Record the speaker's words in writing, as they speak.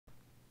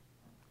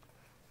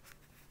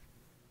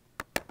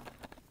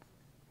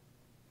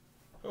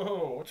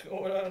Oh, what's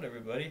going on,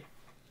 everybody?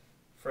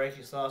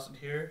 Franky Slauson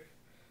here,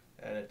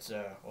 and it's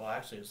well,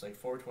 actually, it's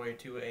like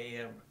 4:22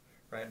 a.m.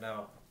 right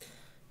now,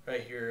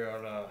 right here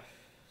on a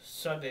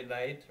Sunday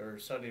night or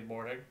Sunday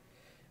morning.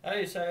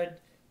 I decided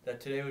that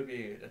tonight would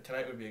be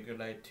a good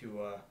night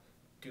to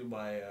do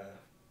my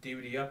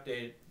DVD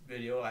update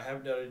video. I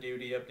haven't done a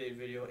DVD update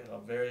video in a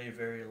very,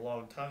 very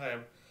long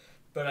time,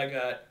 but I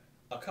got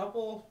a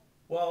couple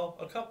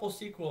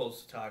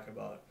sequels to talk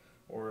about,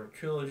 or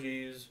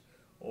trilogies,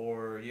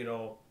 or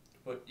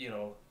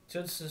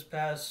since this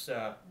past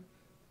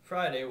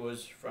Friday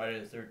was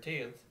Friday the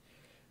 13th,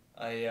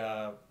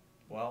 I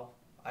well,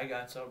 I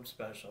got something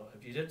special.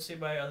 If you didn't see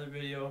my other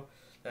video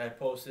that I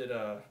posted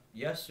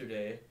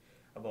yesterday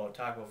about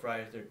Taco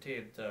Friday the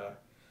 13th,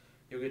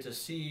 you'll get to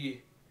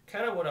see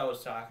kind of what I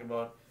was talking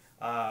about.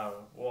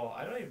 Well,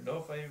 I don't even know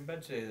if I even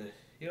mentioned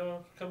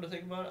it. Come to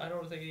think about it, I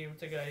don't think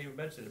I even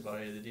mentioned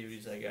about any of the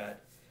DVDs I got.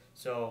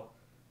 So,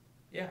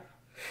 yeah.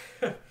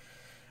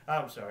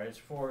 I'm sorry, it's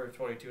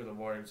 4:22 in the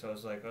morning, so I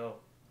was like, oh,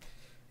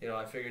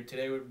 I figured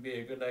today would be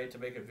a good night to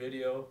make a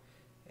video,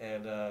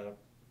 and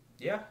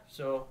yeah,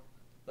 so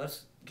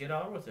let's get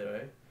on with it,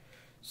 right?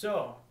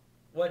 So,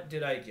 what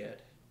did I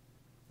get?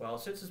 Well,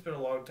 since it's been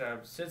a long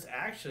time, since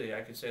actually I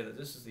could say that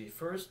this is the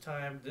first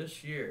time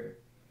this year,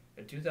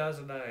 in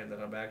 2009, that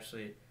I'm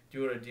actually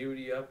doing a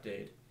DVD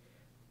update.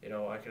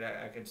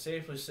 I can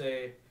safely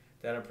say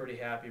that I'm pretty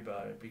happy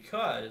about it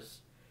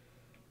because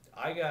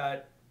I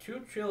got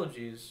two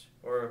trilogies,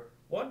 or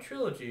one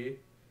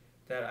trilogy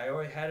that I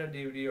already had on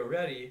DVD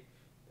already,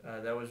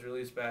 that was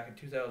released back in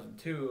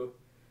 2002,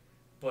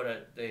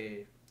 but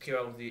they came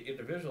out with the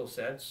individual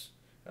sets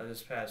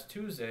this past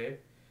Tuesday.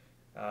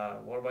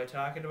 What am I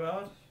talking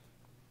about?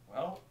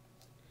 Well,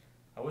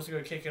 I wasn't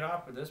going to kick it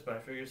off with this, but I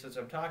figured since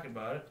I'm talking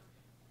about it,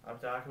 I'm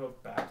talking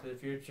about Back to the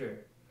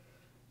Future.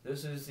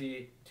 This is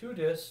the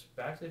two-disc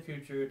Back to the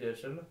Future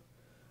edition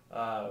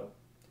of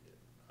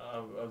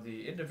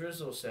the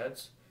individual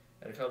sets,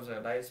 and it comes in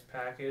a nice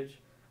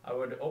package. I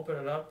would open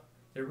it up.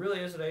 There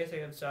really isn't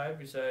anything inside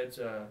besides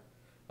a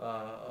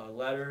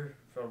letter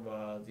from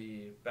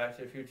the Back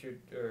to the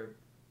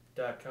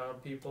Future.com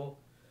people,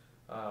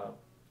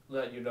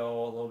 letting you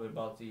know a little bit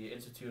about the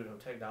Institute of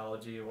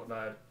Technology and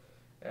whatnot,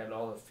 and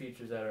all the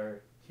features that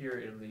are here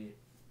in the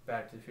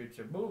Back to the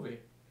Future movie.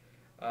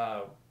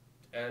 And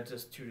it's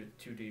just two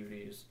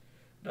DVDs.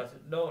 Nothing,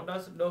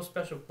 no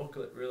special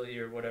booklet really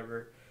or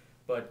whatever.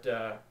 But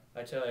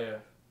I tell you,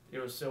 it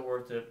was still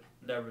worth it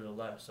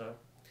nevertheless. Huh?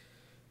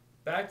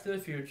 Back to the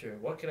Future.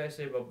 What can I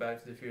say about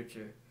Back to the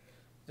Future?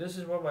 This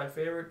is one of my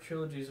favorite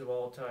trilogies of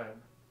all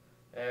time,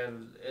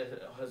 and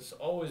it has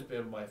always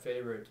been my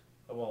favorite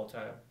of all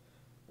time.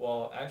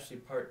 Well, actually,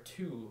 Part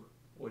 2,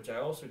 which I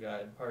also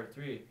got, and Part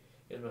 3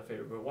 is my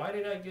favorite. But why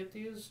did I get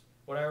these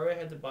when I already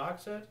had the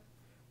box set?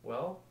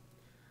 Well,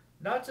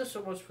 not just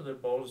so much for the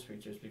bonus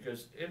features,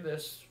 because in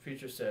this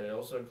feature set it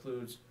also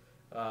includes,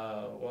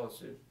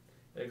 it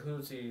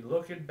includes the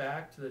Looking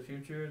Back to the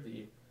Future,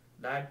 the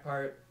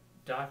 9-part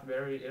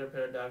documentary,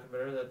 independent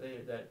documentary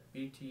that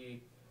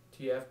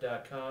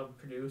BTTF.com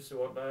produced and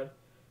whatnot,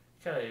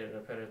 kind of an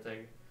independent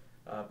thing.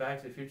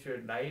 Back to the Future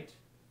at Night,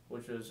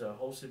 which was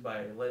hosted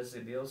by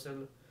Leslie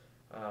Nielsen,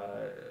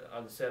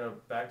 on the set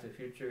of Back to the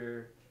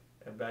Future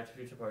and Back to the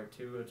Future Part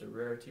 2. It's a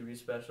rare TV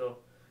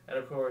special, and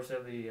of course,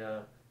 then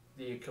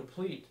the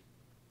complete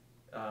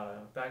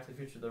Back to the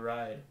Future the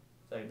Ride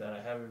thing that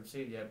I haven't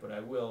seen yet, but I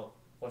will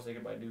once I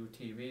get my new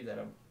TV that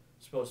I'm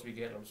supposed to be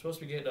getting. I'm supposed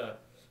to be getting a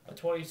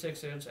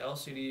 26-inch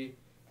LCD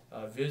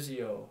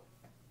Vizio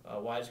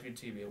widescreen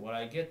TV. And when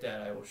I get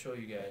that, I will show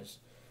you guys.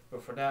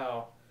 But for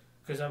now,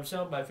 because I'm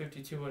selling my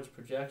 52-inch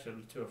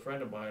projection to a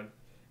friend of mine,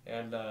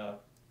 and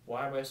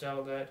why am I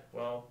selling that?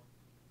 Well,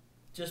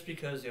 just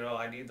because,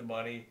 I need the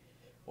money.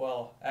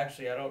 Well,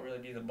 actually, I don't really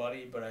need the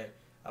money, but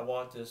I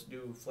want this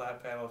new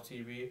flat panel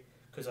TV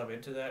because I'm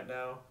into that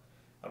now.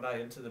 I'm not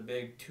into the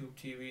big tube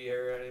TV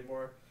era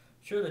anymore.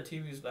 Sure, the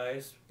TV's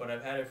nice, but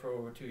I've had it for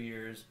over 2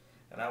 years,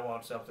 and I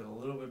want something a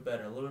little bit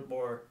better, a little bit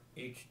more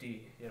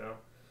HD,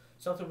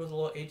 Something with a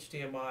little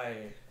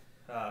HDMI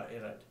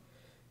in it.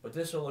 But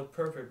this will look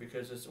perfect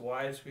because it's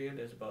widescreen,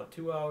 it's about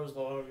 2 hours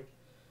long,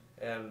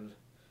 and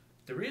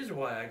the reason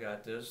why I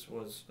got this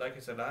was, like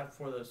I said, not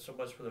so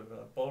much for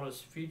the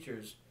bonus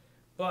features,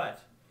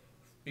 but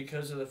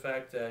because of the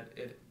fact that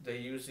they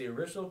use the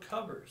original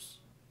covers,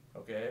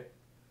 okay?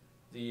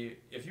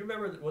 If you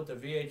remember what the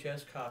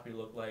VHS copy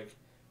looked like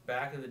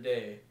back in the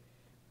day,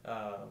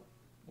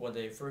 when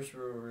they first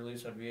were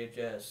released on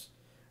VHS,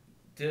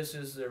 this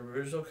is the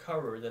original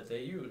cover that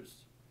they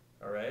used,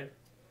 all right,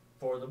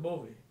 for the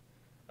movie.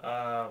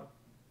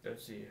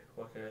 Let's see,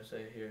 what can I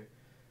say here?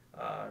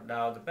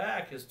 Now the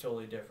back is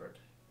totally different,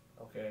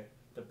 okay?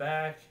 The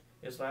back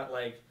is not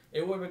like,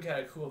 it would have been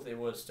kind of cool if they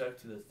would have stuck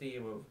to the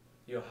theme of,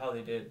 how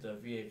they did the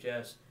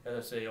VHS, and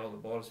let's say all the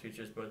bonus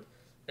features, but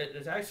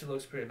it actually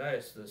looks pretty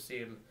nice, the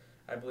scene.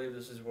 I believe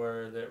this is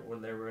when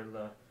they were in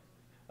the,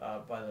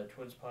 by the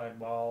Twins Pine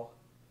Mall,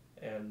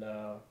 and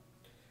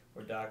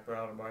where Doc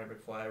Brown and Marty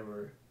McFly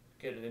were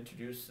getting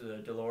introduced to the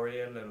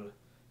DeLorean, and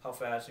how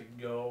fast it can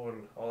go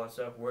and all that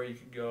stuff, where you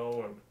can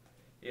go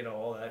and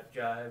all that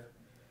jive.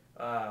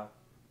 Uh,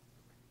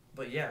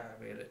 but yeah,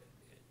 I mean,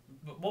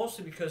 but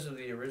mostly because of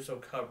the original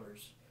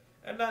covers,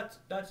 and not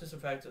just the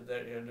fact that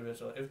they're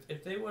individual.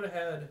 If they would have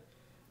had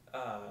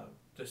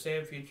the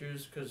same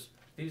features, because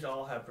these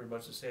all have pretty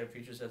much the same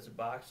features as the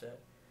box set,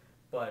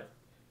 but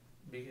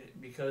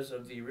because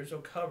of the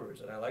original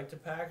covers, and I like the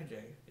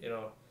packaging,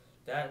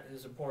 that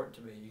is important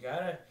to me. You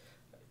gotta,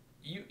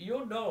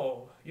 you'll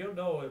know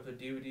if a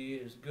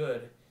DVD is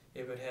good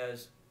if it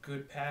has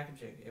good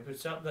packaging. If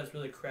it's something that's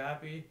really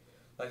crappy,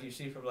 like you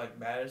see from like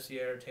Madison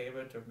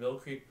Entertainment or Mill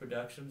Creek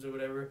Productions or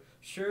whatever,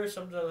 sure,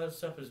 some of that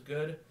stuff is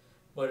good,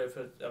 but if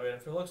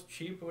it looks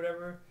cheap or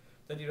whatever,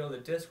 then the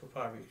disc will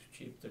probably be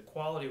cheap, the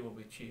quality will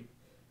be cheap,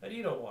 and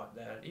you don't want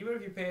that. Even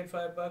if you're paying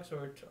 $5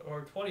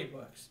 or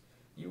 $20,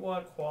 you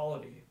want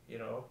quality,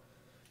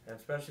 And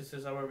especially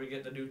since I'm going to be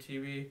getting a new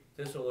TV,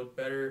 this will look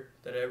better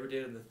than it ever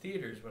did in the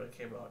theaters when it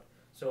came out.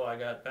 So I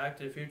got Back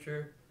to the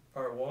Future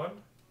Part 1,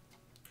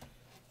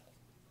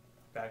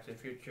 Back to the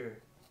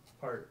Future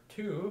Part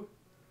 2,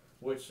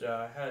 which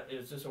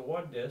is just a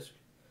one disc.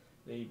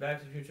 The Back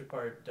to the Future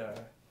Part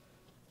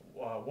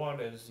 1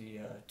 is the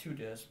 2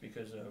 disc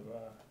because of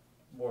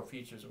more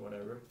features or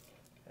whatever.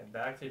 And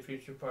Back to the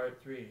Future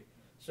Part 3.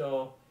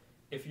 So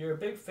if you're a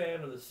big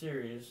fan of the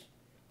series,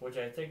 which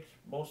I think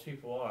most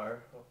people are,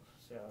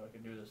 let's see how I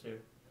can do this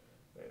here.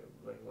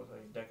 Like look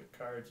like a deck of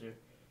cards here.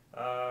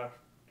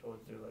 We'll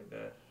do it like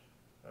that.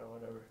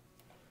 Whatever.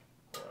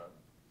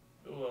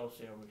 We'll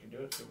see how we can do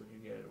it, so we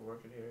can get it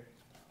working here.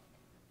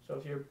 So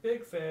if you're a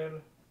big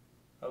fan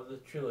of the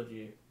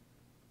trilogy,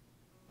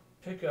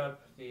 pick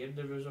up the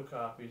individual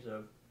copies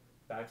of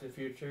Back to the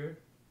Future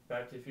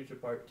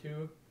Part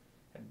 2,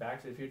 and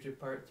Back to the Future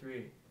Part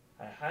 3.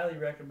 I highly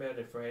recommend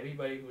it for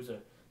anybody who's a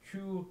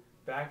true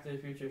Back to the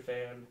Future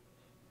fan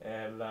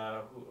and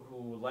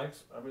who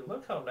likes. I mean,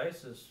 look how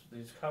nice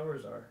these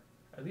covers are.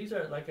 And these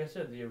are, like I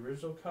said, the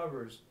original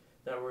covers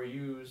that were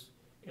used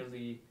in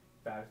the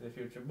Back to the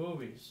Future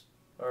movies,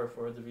 or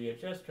for the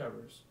VHS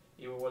covers,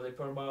 even when they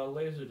put them on a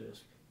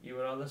Laserdisc,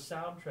 even on the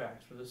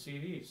soundtracks for the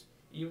CDs,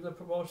 even the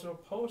promotional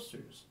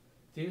posters.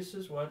 This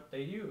is what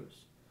they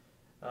use.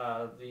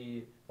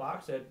 The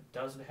box set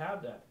doesn't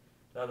have that.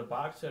 Now the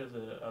box set of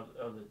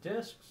the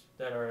discs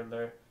that are in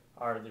there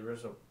are the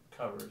original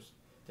covers.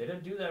 They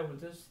didn't do that with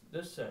this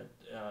set.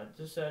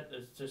 This set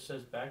just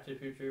says Back to the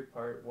Future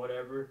Part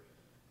whatever,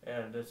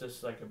 and it's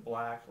just like a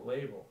black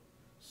label,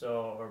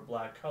 or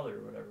black color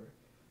or whatever.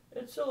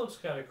 It still looks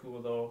kind of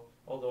cool though,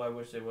 although I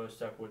wish they would have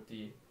stuck with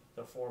the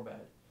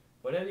format.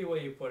 But any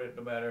way you put it,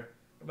 no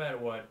matter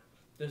what,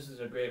 this is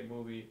a great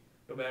movie.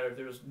 No matter if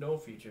there was no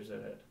features in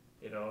it,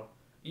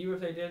 even if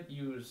they didn't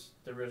use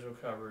the original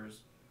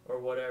covers or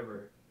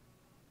whatever.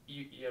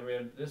 I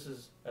mean, this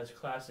is as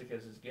classic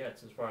as it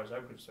gets, as far as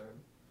I'm concerned.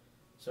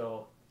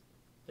 So,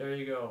 there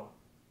you go.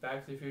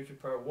 Back to the Future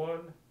Part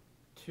 1,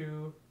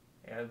 2,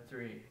 and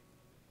 3.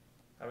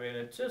 I mean,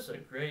 it's just a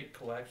great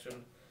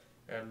collection,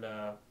 and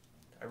I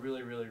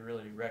really, really,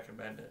 really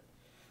recommend it.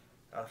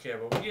 Okay,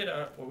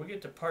 when we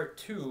get to Part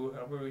 2,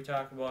 I'm going to be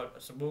talking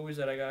about some movies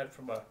that I got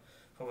from a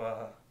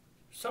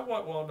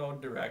somewhat well-known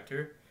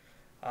director.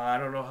 I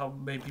don't know how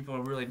many people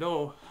really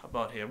know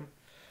about him.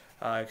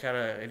 Kind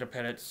of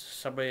independent,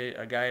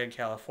 a guy in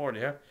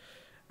California.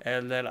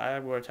 And then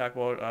I'm going to talk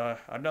about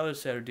another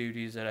set of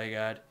duties that I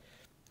got.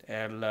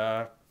 And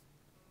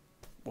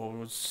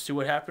we'll see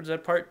what happens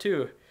at Part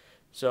 2.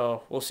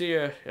 So we'll see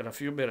you in a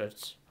few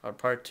minutes on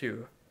Part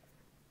 2.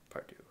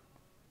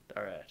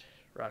 All right,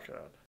 rock it on.